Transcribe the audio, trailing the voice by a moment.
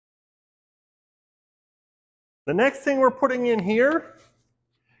The next thing we're putting in here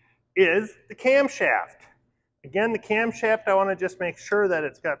is the camshaft. Again, the camshaft, I want to just make sure that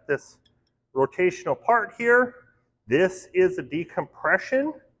it's got this rotational part here. This is a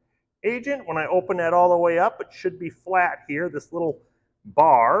decompression agent. When I open that all the way up, it should be flat here. This little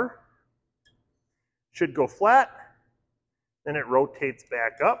bar should go flat, then it rotates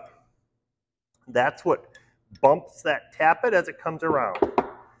back up. That's what bumps that tappet as it comes around.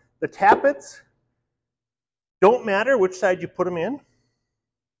 The tappets don't matter which side you put them in,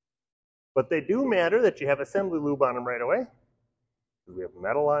 but they do matter that you have assembly lube on them right away. We have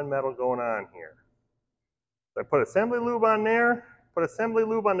metal on metal going on here. So I put assembly lube on there, put assembly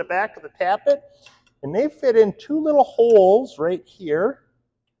lube on the back of the tappet, and they fit in two little holes right here.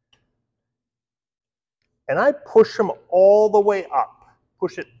 And I push them all the way up.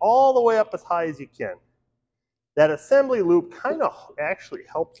 Push it all the way up as high as you can. That assembly lube kind of actually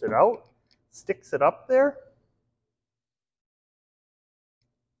helps it out, sticks it up there.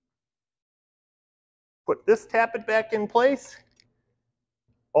 Put this tappet back in place,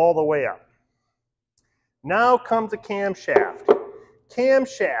 all the way up. Now comes a camshaft.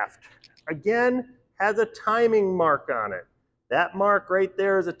 Camshaft, again, has a timing mark on it. That mark right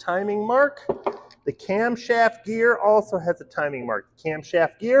there is a timing mark. The camshaft gear also has a timing mark. The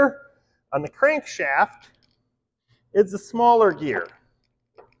camshaft gear on the crankshaft is the smaller gear.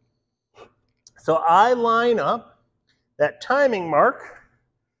 So I line up that timing mark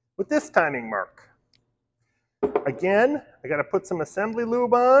with this timing mark. Again, I got to put some assembly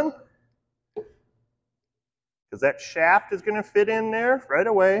lube on because that shaft is going to fit in there right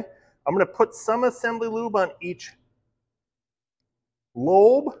away. I'm going to put some assembly lube on each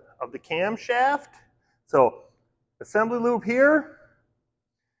lobe of the camshaft. So assembly lube here,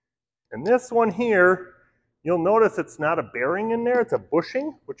 and this one here, you'll notice it's not a bearing in there, it's a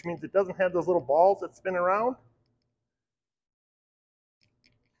bushing, which means it doesn't have those little balls that spin around.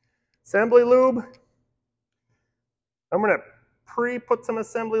 Assembly lube. I'm going to pre-put some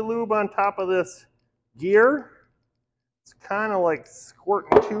assembly lube on top of this gear. It's kind of like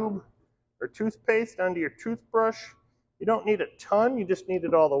squirting tube or toothpaste onto your toothbrush. You don't need a ton, you just need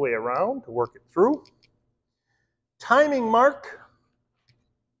it all the way around to work it through. Timing mark.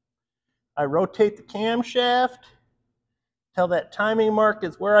 I rotate the camshaft till that timing mark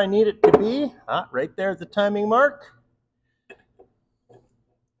is where I need it to be. Right there's the timing mark.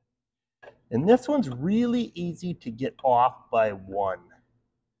 And this one's really easy to get off by one.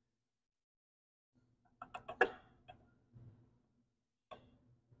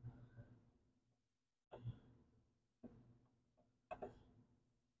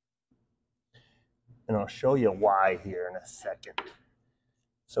 And I'll show you why here in a second.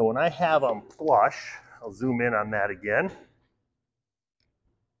 So when I have them flush, I'll zoom in on that again.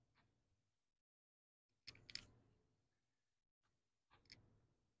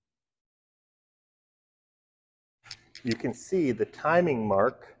 You can see the timing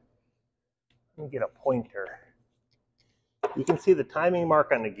mark. Let me get a pointer. You can see the timing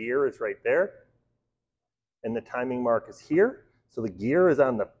mark on the gear is right there. And the timing mark is here. So the gear is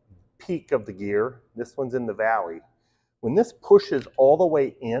on the peak of the gear. This one's in the valley. When this pushes all the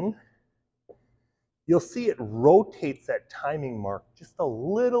way in, you'll see it rotates that timing mark just a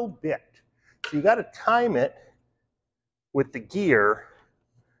little bit. So you got to time it with the gear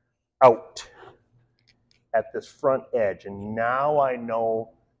out at this front edge. And now I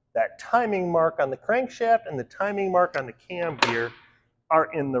know that timing mark on the crankshaft and the timing mark on the cam gear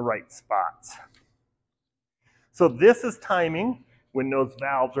are in the right spots. So this is timing when those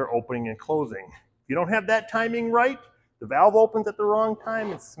valves are opening and closing. If you don't have that timing right, the valve opens at the wrong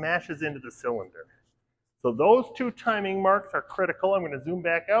time and smashes into the cylinder. So those two timing marks are critical. I'm going to zoom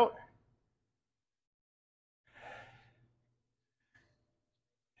back out.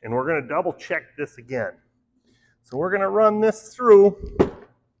 And we're going to double check this again. So we're going to run this through.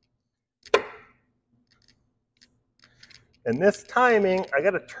 And this timing, I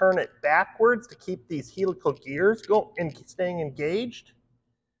got to turn it backwards to keep these helical gears staying engaged.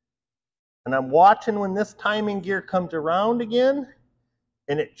 And I'm watching when this timing gear comes around again,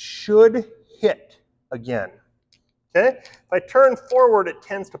 and it should hit again. Okay? If I turn forward, it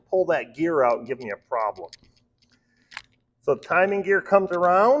tends to pull that gear out and give me a problem. So timing gear comes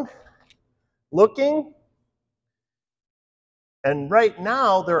around, looking, and right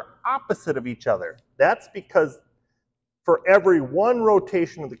now they're opposite of each other. That's because for every one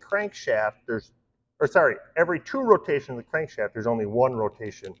rotation of the crankshaft, every two rotations of the crankshaft, there's only one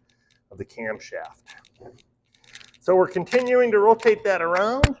rotation of the camshaft. So we're continuing to rotate that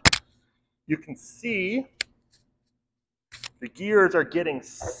around. You can see the gears are getting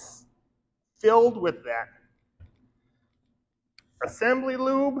filled with that assembly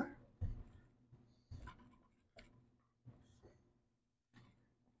lube.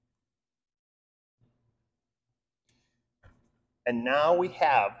 And now we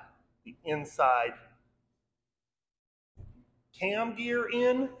have the inside cam gear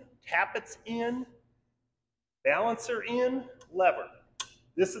in, tappets in, balancer in, lever.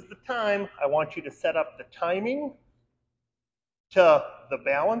 This is the time I want you to set up the timing to the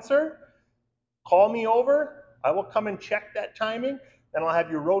balancer. Call me over. I will come and check that timing. Then I'll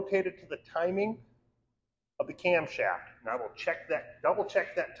have you rotate it to the timing of the camshaft. And I will check that, double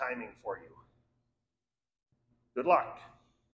check that timing for you. Good luck.